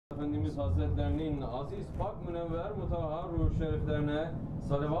Efendimiz Hazretlerinin aziz, pak, münevver, mutahhar ruh şeriflerine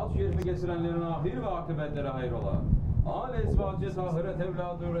salavat-ı şerifi getirenlerin ahir ve akıbetleri hayrola. Âl-i ezvacı tahiret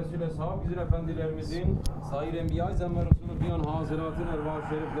evladı Resul-i Eshab güzin efendilerimizin sair enbiya-i zemme Resulü fiyan haziratın ervah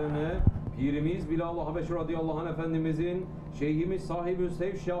şeriflerine Pirimiz Bilal-ı Habeşi radıyallahu anh efendimizin, Şeyhimiz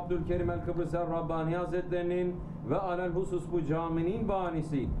SahibulSaif Şeyh Abdulkerim el-Kibrisi Rabbani Hazretlerinin ve alelhusus bu caminin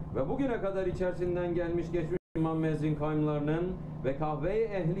banisi ve bugüne kadar içerisinden gelmiş geçmiş İmam Müezzin kaimlarının ve kahve-i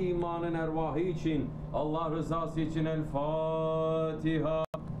ehli imanın ervahı için, Allah rızası için El Fatiha.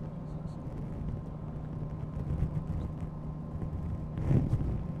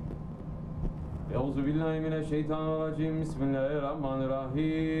 Euzubillahimineşşeytanirracim.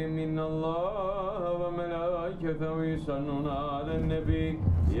 Bismillahirrahmanirrahim. İnnallâhe ve melâiketehu yusallûne alen-nebi.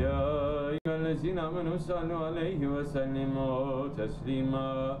 Ya eyyühellezîne amenû sallu aleyhi ve sellimû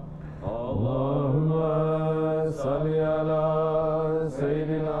teslîmâ. Allahümme salli ala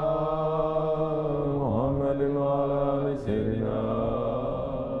seyyidina Muhammedin ve ala ali seyyidina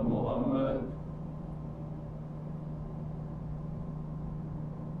Muhammed.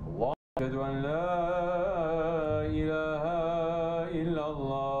 Eşhedü en la ilahe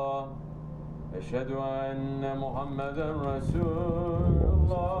illallah. Eşhedü enne Muhammeden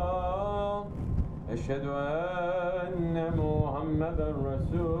Resulullah. Eşhedü enne Muhammeden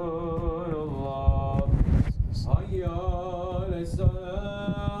Resulullah. Hayya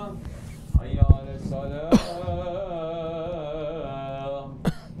ale's-salâh. Hayya ale's-salâh.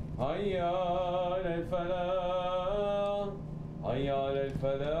 Hayya alel-felâh. Hayya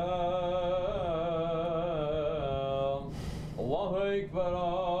alel-felâh. Allahu Ekber,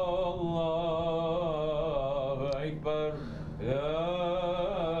 Allahu Ekber.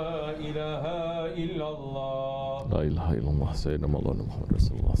 La ilahe illallah. La ilahe illallah Seyyidina Mevlana Muhammed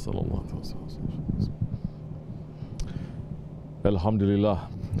Resulullah sallallahu aleyhi ve sellem. Elhamdülillah,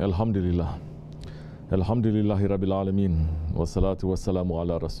 elhamdülillah. Elhamdülillahi Rabbil alemin. Ve salatu ve selamu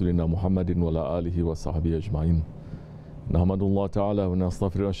ala Resulina Muhammedin ve ala alihi ve sahbihi ecmain. Nahmadullah Teala ve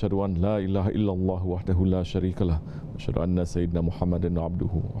nestağfiru ve eşhedü en la ilahe illallah vahdehu la şerike leh ve eşhedü enne seyyidina Muhammeden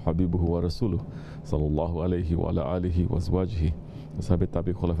abduhu ve habibuhu ve resuluhu sallallahu aleyhi ve ala alihi ve ezvacihi ve sahabe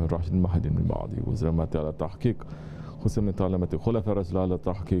tabi Khalifah Raşidin Mahdin min ba'di ve zirmeti ala tahkik husumen talemeti Khalifah Rasul ala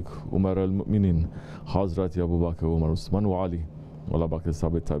tahkik Umar el-Mu'minin Hazreti Ebu Bakr, Umar, Osman ve Ali ve ala bakri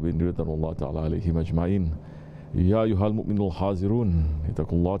sahabe tabi'in ridvanullah Teala aleyhim ecmain. Ya eyyuhel mu'minul hazirun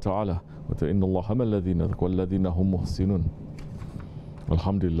itakullah Teala ve innallaha ma'allezine vellezine hum muhsinun.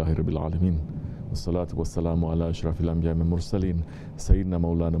 Elhamdülillahi Rabbil alemin. Ve salatu ve selamu ala eşrafil enbiya ve murselin seyyidina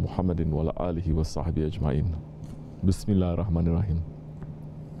Mevlana Muhammedin ve ala alihi ve sahbihi ecmain. Bismillahirrahmanirrahim.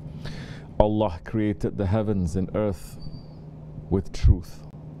 Allah created the heavens and earth with truth.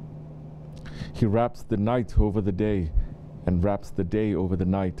 He wraps the night over the day and wraps the day over the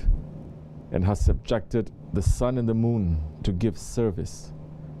night, and has subjected the sun and the moon to give service.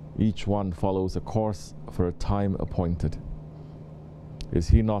 Each one follows a course for a time appointed. Is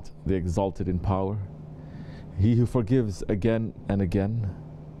he not the exalted in power? He who forgives again and again?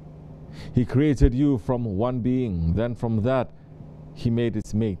 He created you from one being, then from that he made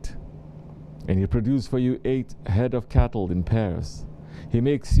its mate. And he produced for you 8 head of cattle in pairs. He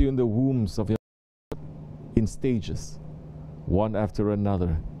makes you in the wombs of your in stages, one after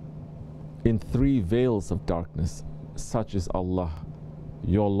another, in 3 veils of darkness. Such is Allah,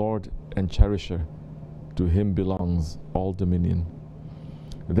 your Lord and Cherisher. To him belongs all dominion.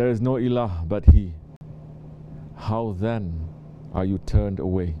 There is no ilah but he. How then are you turned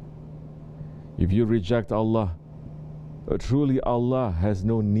away? If you reject Allah, truly Allah has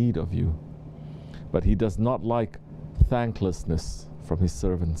no need of you, but he does not like thanklessness from his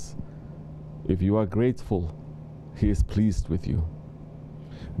servants. If you are grateful, he is pleased with you.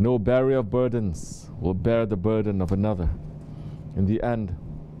 No bearer of burdens will bear the burden of another. In the end,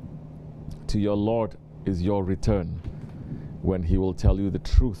 to your Lord is your return, when he will tell you the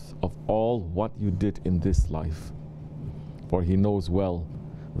truth of all what you did in this life. For he knows well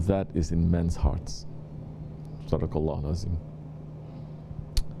that is in men's hearts. Sadaqallahu Azim.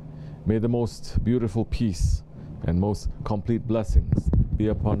 May the most beautiful peace and most complete blessings be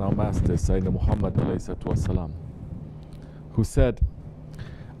upon our Master Sayyidina Muhammad ﷺ, who said,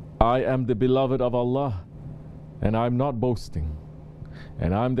 I am the beloved of Allah, and I am not boasting,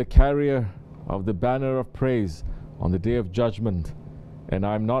 and I am the carrier of the banner of praise on the day of judgment, and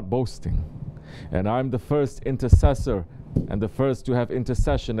I am not boasting, and I am the first intercessor and the first to have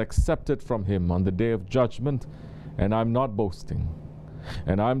intercession accepted from him on the day of judgment, and I am not boasting,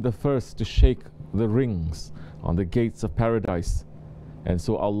 and I am the first to shake the rings on the gates of paradise, and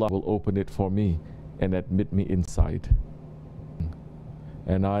so Allah will open it for me and admit me inside.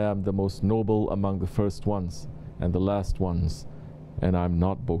 and I am the most noble among the first ones and the last ones, and I'm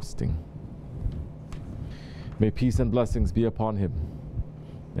not boasting. May peace and blessings be upon him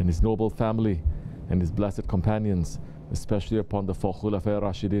and his noble family and his blessed companions, especially upon the four Khulafa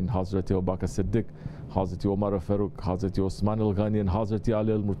Rashidin, Hazrat Abu Bakr Siddiq, Hazrat Umar Faruq, Hazrat Osman al-Ghani, and Hazrat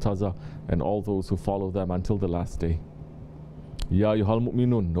Ali al-Murtaza, and all those who follow them until the last day. Ya ayyuhal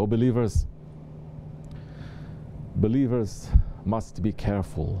mu'minun, O believers. Believers must be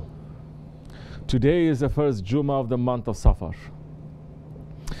careful. Today is the first Jummah of the month of Safar,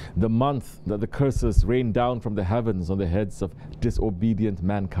 the month that the curses rain down from the heavens on the heads of disobedient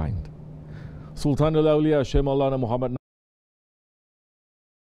mankind. Sultan al-Awliya Shaykh Maulana Muhammad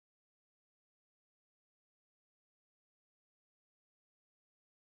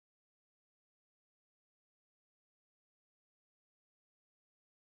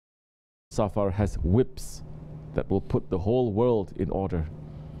Safar has whips that will put the whole world in order.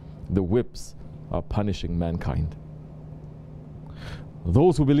 The whips are punishing mankind.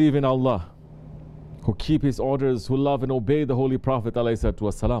 Those who believe in Allah, who keep His orders, who love and obey the Holy Prophet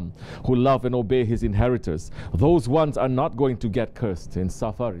ﷺ, who love and obey his inheritors, those ones are not going to get cursed in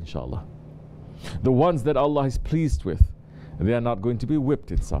Safar, inshallah. The ones that Allah is pleased with, they are not going to be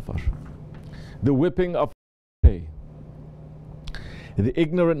whipped in Safar. The whipping of the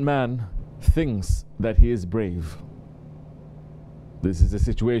ignorant man thinks that he is brave. This is the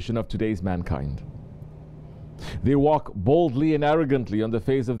situation of today's mankind. They walk boldly and arrogantly on the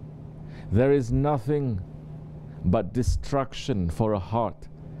face of. There is nothing but destruction for a heart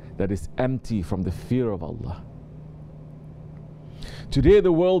that is empty from the fear of Allah. Today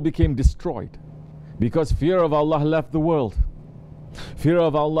the world became destroyed because fear of Allah left the world. Fear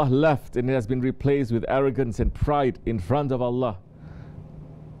of Allah left, and it has been replaced with arrogance and pride in front of Allah.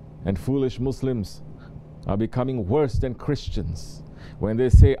 And foolish Muslims are becoming worse than Christians when they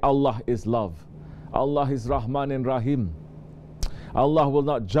say Allah is love, Allah is Rahman and Rahim, Allah will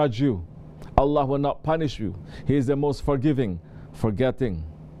not judge you, Allah will not punish you, He is the most forgiving, forgetting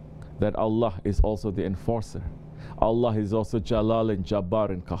that Allah is also the enforcer. Allah is also Jalal and Jabbar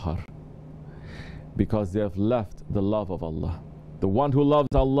and Qahar, because they have left the love of Allah. The one who loves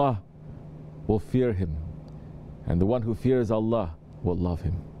Allah will fear Him, and the one who fears Allah will love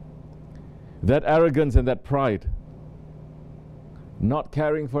Him. That arrogance and that pride, not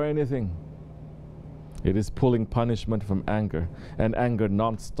caring for anything, it is pulling punishment from anger, and anger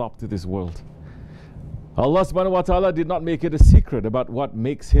non-stop to this world. Allah subhanahu wa ta'ala did not make it a secret about what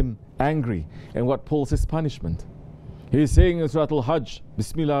makes Him angry and what pulls His punishment. He is saying in Surah Al-Hajj,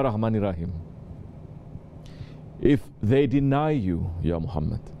 Bismillah ar-Rahman ar-Rahim, if they deny you, Ya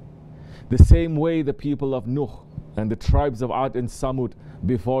Muhammad, the same way the people of Nuh and the tribes of Ad and Samud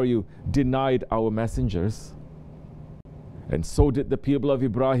before you denied our messengers, and so did the people of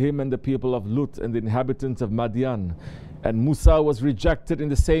Ibrahim and the people of Lut and the inhabitants of Madian, and Musa was rejected in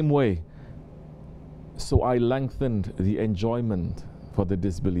the same way, so I lengthened the enjoyment for the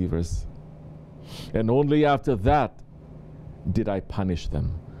disbelievers, and only after that did I punish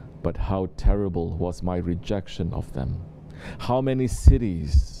them. But how terrible was my rejection of them. How many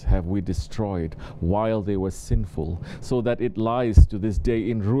cities have we destroyed while they were sinful, so that it lies to this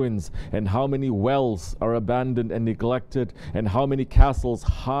day in ruins? And how many wells are abandoned and neglected? And how many castles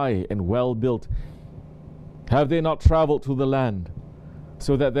high and well built? Have they not traveled through the land,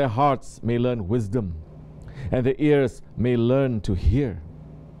 so that their hearts may learn wisdom, and their ears may learn to hear?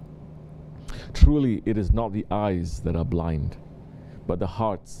 Truly, it is not the eyes that are blind, but the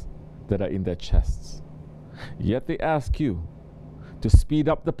hearts that are in their chests. Yet they ask you to speed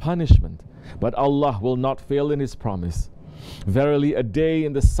up the punishment, but Allah will not fail in His promise. Verily, a day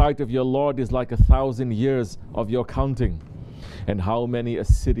in the sight of your Lord is like 1,000 years of your counting. And how many a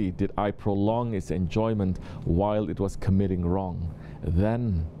city did I prolong its enjoyment while it was committing wrong?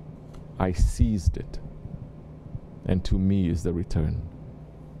 Then I seized it, and to me is the return.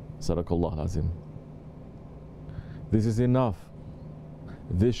 Sadaqallah Azim. This is enough.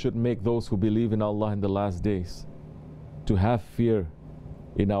 This should make those who believe in Allah in the last days to have fear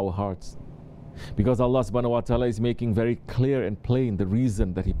in our hearts, because Allah subhanahu wa ta'ala is making very clear and plain the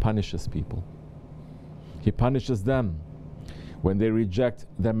reason that He punishes people. He punishes them when they reject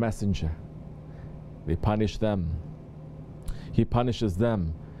their messenger. They punish them. He punishes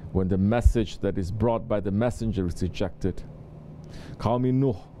them when the message that is brought by the messenger is rejected. Qawmi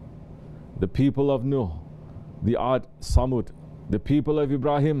Nuh, the people of Nuh, the Ad, Samud, the people of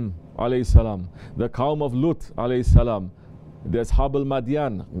Ibrahim alayhi salam, the Qawm of Lut alayhi salam, the Ashab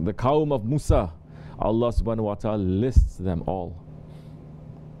al-Madian, the Qawm of Musa. Allah subhanahu wa ta'ala lists them all.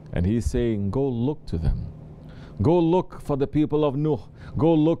 And He's saying, go look to them. Go look for the people of Nuh.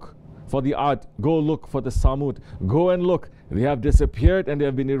 Go look for the Ad. Go look for the Samud. Go and look. They have disappeared and they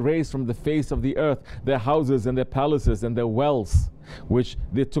have been erased from the face of the earth. Their houses and their palaces and their wells, which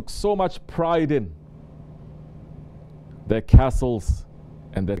they took so much pride in, their castles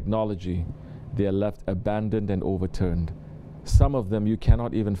and their technology, they are left abandoned and overturned. Some of them you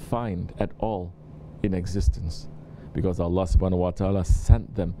cannot even find at all in existence, because Allah subhanahu wa ta'ala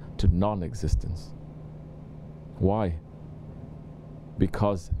sent them to non-existence. Why?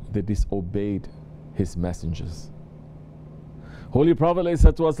 Because they disobeyed His messengers. Holy Prophet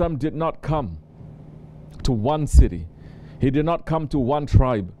ﷺ did not come to one city. He did not come to one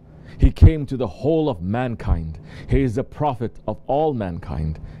tribe. He came to the whole of mankind. He is the prophet of all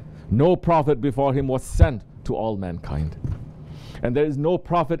mankind. No prophet before him was sent to all mankind. And there is no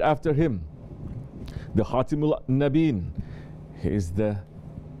prophet after him. The Khatimul Nabeen is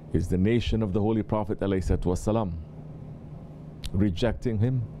the nation of the Holy Prophet ﷺ. Rejecting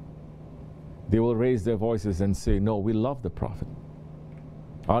him, they will raise their voices and say, no, we love the Prophet.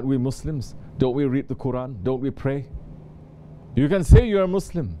 Aren't we Muslims? Don't we read the Quran? Don't we pray? You can say you're a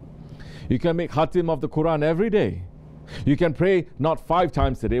Muslim. You can make khatim of the Quran every day. You can pray not 5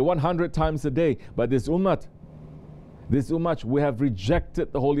 times a day, 100 times a day. But this ummah, we have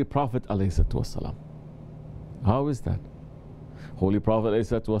rejected the Holy Prophet ﷺ. How is that? Holy Prophet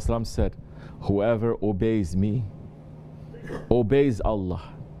ﷺ said, whoever obeys me, obeys Allah.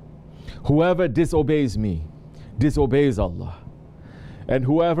 Whoever disobeys me, disobeys Allah. And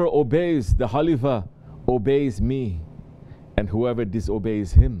whoever obeys the Khalifah, obeys me. And whoever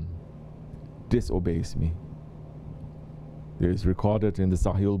disobeys him, disobeys me. It is recorded in the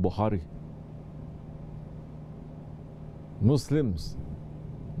SahibulBukhari. Muslims,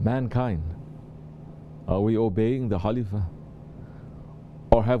 mankind, are we obeying the Khalifah?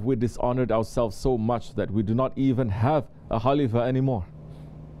 Or have we dishonored ourselves so much that we do not even have a Khalifah anymore?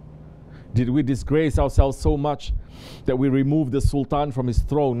 Did we disgrace ourselves so much that we removed the Sultan from his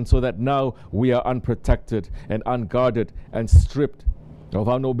throne so that now we are unprotected and unguarded and stripped of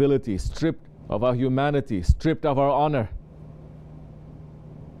our nobility, stripped of our humanity, stripped of our honor?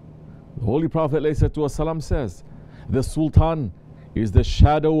 The Holy Prophet ﷺ says, the Sultan is the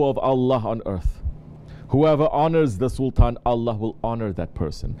shadow of Allah on earth. Whoever honors the Sultan, Allah will honor that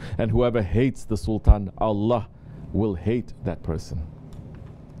person. And whoever hates the Sultan, Allah will hate that person.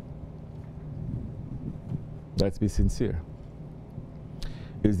 Let's be sincere.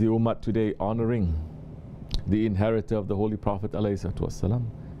 Is the Ummah today honoring the inheritor of the Holy Prophet ﷺ?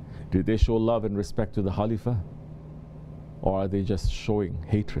 Did they show love and respect to the Khalifah? Or are they just showing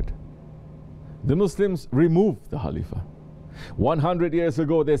hatred? The Muslims removed the Khalifah. 100 years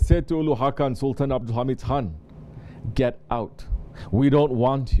ago, they said to Ulu Hakan, Sultan Abdul Hamid Khan, get out. We don't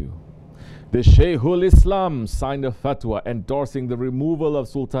want you. The Shaykhul Islam signed a fatwa endorsing the removal of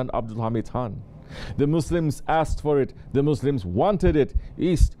Sultan Abdul Hamid Khan. The Muslims asked for it. The Muslims wanted it.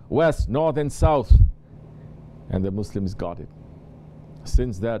 East, west, north and south. And the Muslims got it.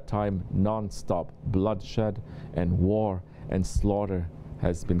 Since that time, non-stop bloodshed and war and slaughter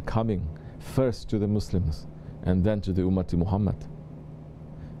has been coming, first to the Muslims and then to the Ummati Muhammad.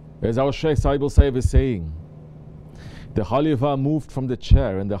 As our Sheikh SahibulSaif is saying, the Khalifah moved from the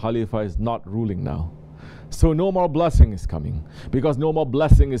chair and the Khalifah is not ruling now. So no more blessing is coming. Because no more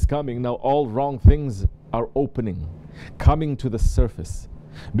blessing is coming, now all wrong things are opening, coming to the surface.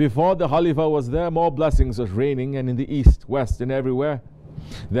 Before the Khalifah was there, more blessings was raining, and in the east, west and everywhere,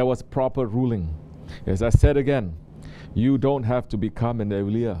 there was proper ruling. As I said again, you don't have to become an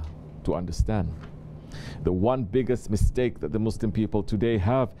awliya to understand. The one biggest mistake that the Muslim people today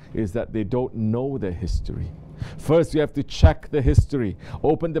have is that they don't know their history. First, you have to check the history.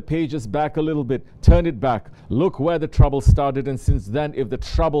 Open the pages back a little bit. Turn it back. Look where the trouble started, and since then, if the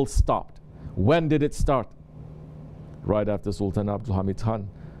trouble stopped. When did it start? Right after Sultan Abdul Hamid Khan,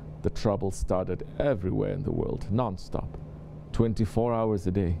 the trouble started everywhere in the world, non-stop, 24 hours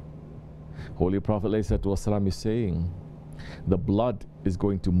a day. Holy Prophet ﷺ is saying, the blood is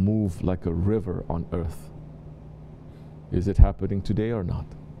going to move like a river on earth. Is it happening today or not?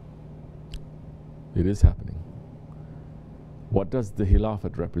 It is happening. What does the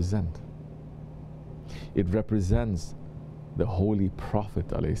Khilafat represent? It represents the Holy Prophet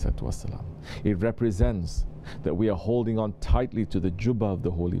ﷺ. It represents that we are holding on tightly to the Jubbah of the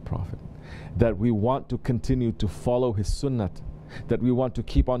Holy Prophet, that we want to continue to follow his sunnah, that we want to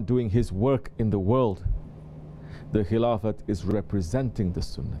keep on doing his work in the world. The Khilafat is representing the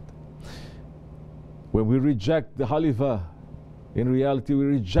sunnah. When we reject the Khalifah, in reality we're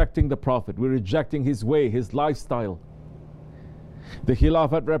rejecting the Prophet, we're rejecting his way, his lifestyle. The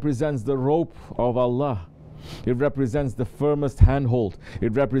Khilafat represents the rope of Allah It represents the firmest handhold.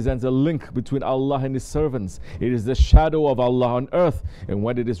 It represents a link between Allah and His servants. It is the shadow of Allah on earth, and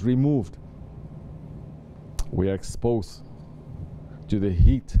when it is removed, we are exposed to the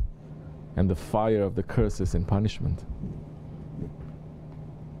heat and the fire of the curses and punishment.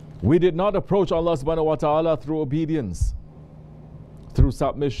 We did not approach Allah subhanahu wa ta'ala through obedience, through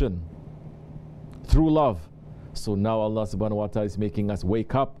submission, through love. So now Allah subhanahu wa ta'ala is making us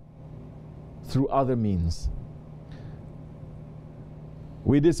wake up through other means.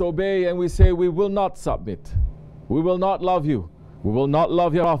 We disobey and we say we will not submit. We will not love you. We will not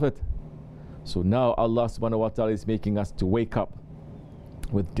love your Prophet. So now Allah subhanahu wa ta'ala is making us to wake up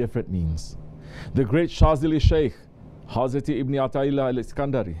with different means. The great Shazili Sheykh, Hazrat Ibn Ata'illah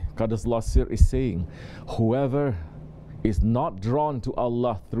al-Iskandari, Qadasullah Sir, is saying, whoever is not drawn to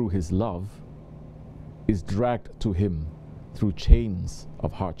Allah through his love is dragged to Him through chains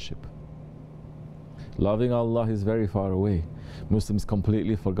of hardship. Loving Allah is very far away. Muslims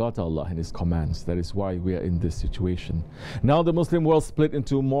completely forgot Allah and His commands. That is why we are in this situation. Now the Muslim world split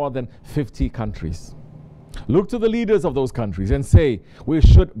into more than 50 countries. Look to the leaders of those countries and say, we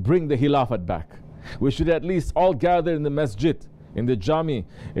should bring the Khilafat back. We should at least all gather in the masjid, in the jami,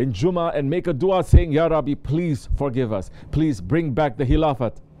 in Jummah, and make a dua saying, Ya Rabbi, please forgive us. Please bring back the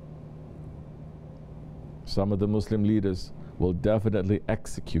Khilafat. Some of the Muslim leaders will definitely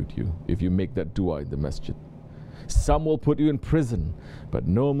execute you if you make that dua in the masjid. Some will put you in prison, but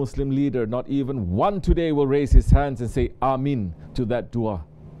no Muslim leader, not even one today, will raise his hands and say Amin to that dua.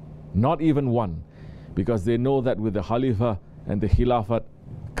 Not even one. Because they know that with the Khalifah and the Khilafat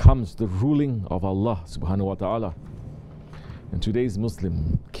comes the ruling of Allah subhanahu wa ta'ala. And today's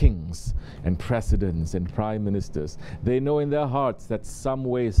Muslim kings and presidents and prime ministers, they know in their hearts that some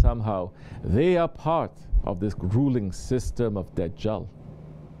way, somehow, they are part of this ruling system of Dajjal,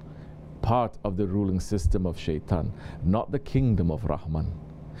 part of the ruling system of Shaitan, not the kingdom of Rahman.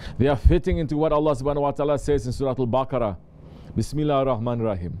 They are fitting into what Allah subhanahu wa ta'ala says in Surah Al-Baqarah, Bismillah ar-Rahman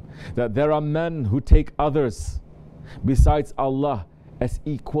ar-Rahim, that there are men who take others besides Allah as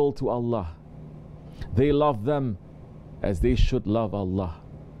equal to Allah. They love them as they should love Allah.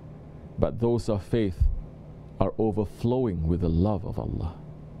 But those of faith are overflowing with the love of Allah.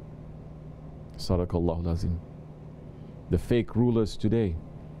 Sadaqallahu lazim. The fake rulers today,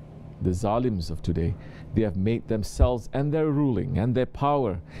 the zalims of today, they have made themselves and their ruling and their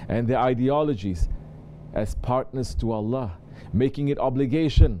power and their ideologies as partners to Allah, making it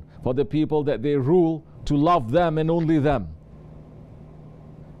obligation for the people that they rule to love them and only them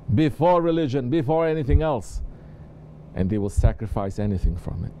before religion, before anything else. And they will sacrifice anything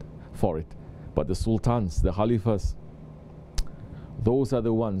for it. But the sultans, the Khalifahs, those are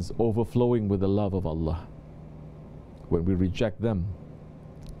the ones overflowing with the love of Allah. When we reject them,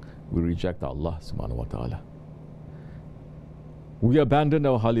 we reject Allah subhanahu wa ta'ala. We abandon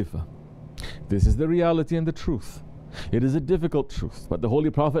our Khalifah. This is the reality and the truth. It is a difficult truth, but the Holy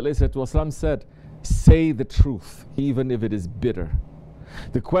Prophet ﷺ said, say the truth, even if it is bitter.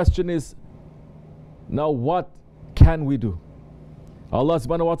 The question is, now what can we do? Allah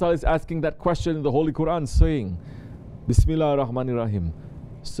subhanahu wa ta'ala is asking that question in the Holy Quran, saying, Bismillah ar-Rahman ar-Rahim.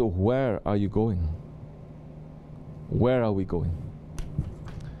 So where are you going? Where are we going?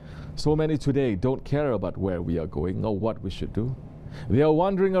 So many today don't care about where we are going or what we should do. They are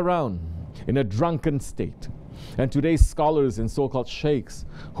wandering around in a drunken state. And today's scholars and so-called sheikhs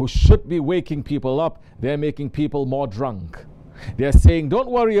who should be waking people up, they're making people more drunk. They're saying, don't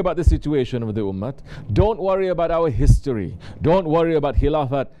worry about the situation of the ummah. Don't worry about our history. Don't worry about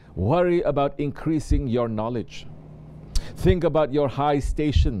Khilafat. Worry about increasing your knowledge. Think about your high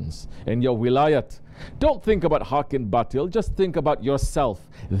stations and your wilayat. Don't think about haq and batil. Just think about yourself.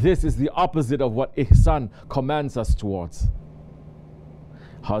 This is the opposite of what ihsan commands us towards.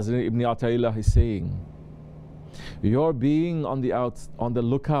 Hazrat Ibn Ata'illah is saying, you're being on the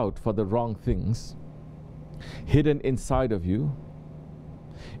lookout for the wrong things hidden inside of you.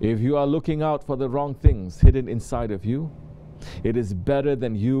 If you are looking out for the wrong things hidden inside of you, it is better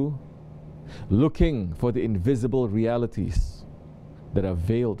than you looking for the invisible realities that are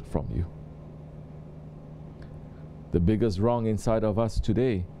veiled from you. The biggest wrong inside of us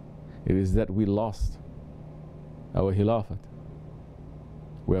today, it is that we lost our Khilafat.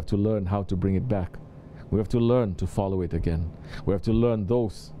 We have to learn how to bring it back. We have to learn to follow it again. We have to learn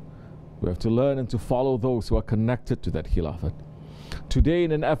and to follow those who are connected to that Khilafat. Today,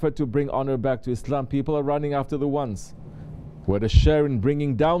 in an effort to bring honor back to Islam, people are running after the ones who had a share in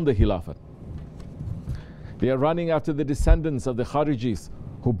bringing down the Khilafat. They are running after the descendants of the Kharijis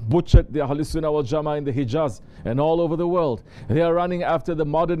who butchered the Ahlus Sunnah wal Jama'ah in the Hijaz and all over the world. They are running after the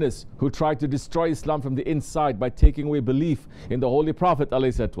modernists who tried to destroy Islam from the inside by taking away belief in the Holy Prophet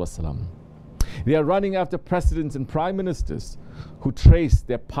ﷺ. They are running after presidents and prime ministers who trace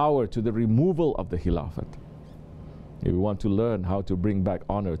their power to the removal of the Khilafat. If we want to learn how to bring back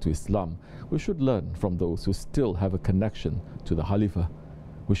honor to Islam, we should learn from those who still have a connection to the Khalifah.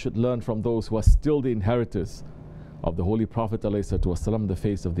 We should learn from those who are still the inheritors of the Holy Prophet ﷺ, the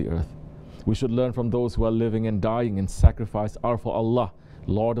face of the earth. We should learn from those who are living and dying in sacrifice are for Allah,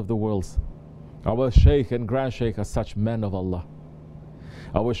 Lord of the worlds. Our Sheykh and Grand Sheykh are such men of Allah.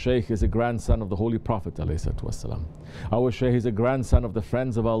 Our Sheykh is a grandson of the Holy Prophet ﷺ. Our Sheykh is a grandson of the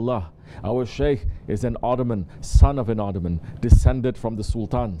friends of Allah. Our Sheykh is an Ottoman, son of an Ottoman, descended from the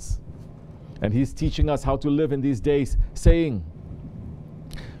sultans. And he's teaching us how to live in these days, saying,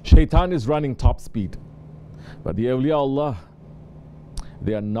 Shaitan is running top speed, but the awliya Allah,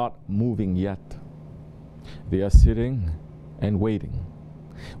 they are not moving yet. They are sitting and waiting.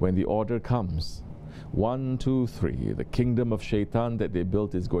 When the order comes, 1, 2, 3, the kingdom of Shaitan that they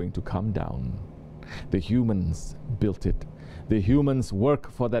built is going to come down. The humans built it. The humans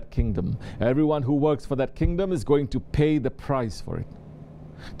work for that kingdom. Everyone who works for that kingdom is going to pay the price for it.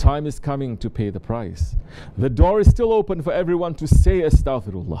 Time is coming to pay the price. The door is still open for everyone to say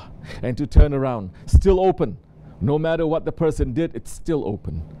Astaghfirullah and to turn around. Still open. No matter what the person did, it's still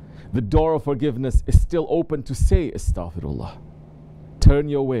open. The door of forgiveness is still open to say Astaghfirullah. Turn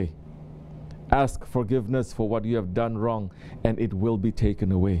your way. Ask forgiveness for what you have done wrong, and it will be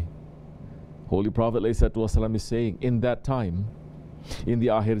taken away. Holy Prophet ﷺ is saying, in that time, in the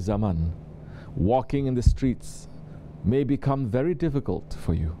Akhir Zaman, walking in the streets may become very difficult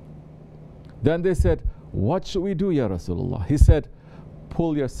for you. Then they said, what should we do, Ya Rasulullah? He said,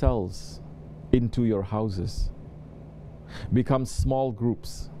 pull yourselves into your houses, become small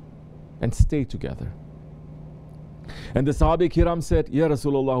groups, and stay together. And the Sahaba Kiram said, Ya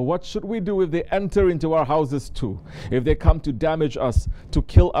Rasulullah, what should we do if they enter into our houses too? If they come to damage us, to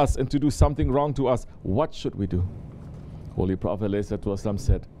kill us, and to do something wrong to us, what should we do? Holy Prophet ﷺ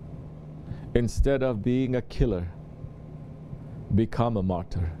said, instead of being a killer, become a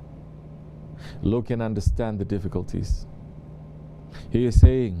martyr. Look and understand the difficulties. He is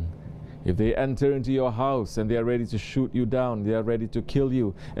saying, if they enter into your house and they are ready to shoot you down, they are ready to kill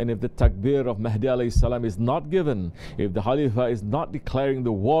you, and if the takbir of Mahdi alayhi salam is not given, if the Khalifah is not declaring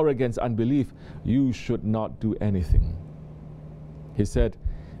the war against unbelief, you should not do anything. He said,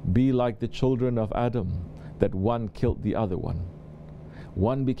 be like the children of Adam, that one killed the other one.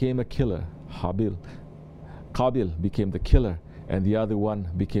 One became a killer, Qabil became the killer, and the other one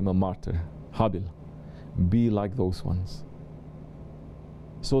became a martyr, Habil. Be like those ones.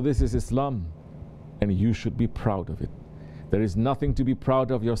 So this is Islam, and you should be proud of it. There is nothing to be proud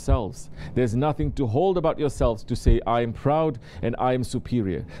of yourselves. There's nothing to hold about yourselves to say, I am proud and I am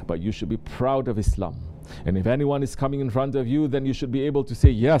superior. But you should be proud of Islam. And if anyone is coming in front of you, then you should be able to say,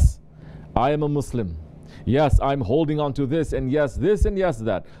 yes, I am a Muslim. Yes, I'm holding on to this, and yes, this, and yes,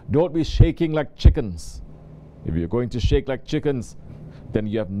 that. Don't be shaking like chickens. If you're going to shake like chickens, then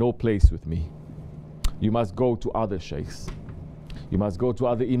you have no place with me. You must go to other sheikhs. You must go to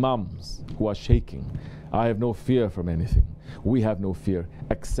other imams who are shaking. I have no fear from anything. We have no fear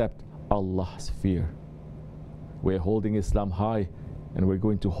except Allah's fear. We're holding Islam high, and we're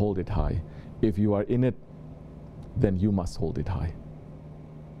going to hold it high. If you are in it, then you must hold it high.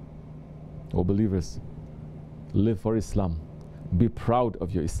 Oh believers, live for Islam. Be proud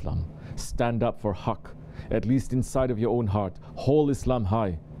of your Islam. Stand up for haqq, at least inside of your own heart. Hold Islam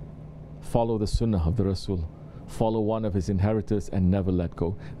high. Follow the sunnah of the Rasul. Follow one of his inheritors and never let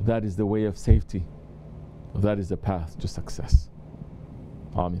go. That is the way of safety. That is the path to success.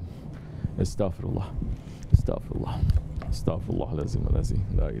 Amin. Astaghfirullah. Astaghfirullah. Astaghfirullah lazim alazi.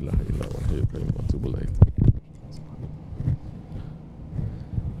 La ilaha illa wa hayyul qayyum wa atubu ilayh.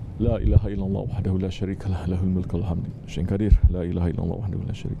 لا إله إلا الله وحده لا شريك له له الملك والحمد شيء قدير لا إله إلا الله وحده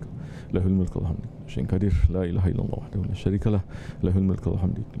لا شريك له الملك والحمد شيء قدير لا إله إلا الله وحده لا شريك له له الملك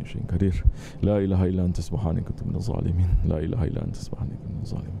والحمد شيء قدير لا إله إلا أنت سبحانك كنت من الظالمين لا إله إلا أنت سبحانك كنت من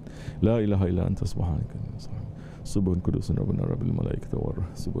الظالمين لا إله إلا أنت سبحانك كنت من الظالمين سبحان قدوس ربنا رب الملائكة والروح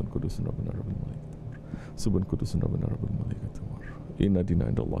سبحان قدوس ربنا رب الملائكة سبحان قدوس ربنا رب الملائكة والروح إن دين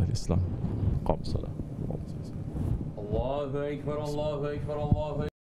عند الله الإسلام قام الصلاة الله أكبر الله أكبر الله